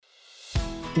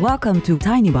Welcome to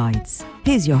Tiny Bites.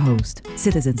 Here's your host,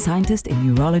 citizen scientist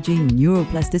in neurology,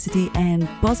 neuroplasticity, and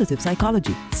positive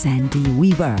psychology, Sandy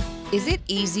Weaver. Is it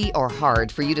easy or hard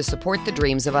for you to support the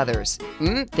dreams of others?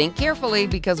 Think carefully,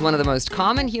 because one of the most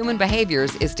common human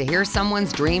behaviors is to hear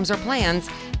someone's dreams or plans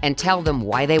and tell them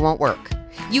why they won't work.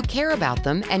 You care about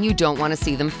them and you don't want to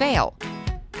see them fail.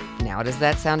 Now, does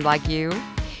that sound like you?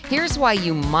 Here's why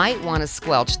you might want to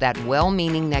squelch that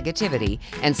well-meaning negativity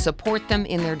and support them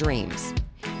in their dreams.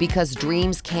 Because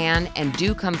dreams can and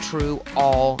do come true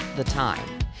all the time.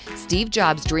 Steve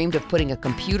Jobs dreamed of putting a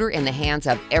computer in the hands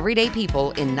of everyday people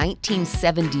in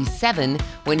 1977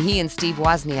 when he and Steve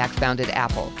Wozniak founded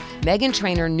Apple. Meghan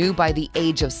Trainor knew by the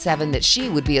age of 7 that she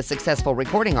would be a successful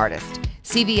recording artist.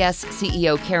 CVS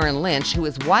CEO Karen Lynch, who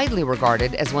is widely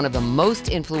regarded as one of the most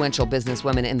influential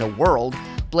businesswomen in the world,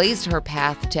 blazed her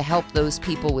path to help those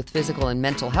people with physical and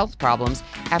mental health problems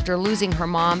after losing her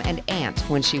mom and aunt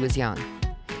when she was young.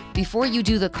 Before you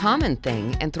do the common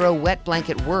thing and throw wet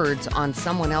blanket words on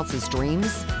someone else's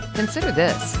dreams, consider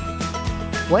this.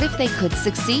 What if they could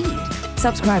succeed?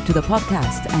 Subscribe to the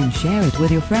podcast and share it with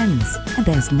your friends. And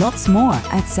there's lots more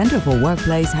at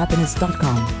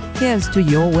centerforworkplacehappiness.com. Here's to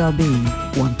your well-being,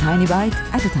 one tiny bite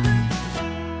at a time.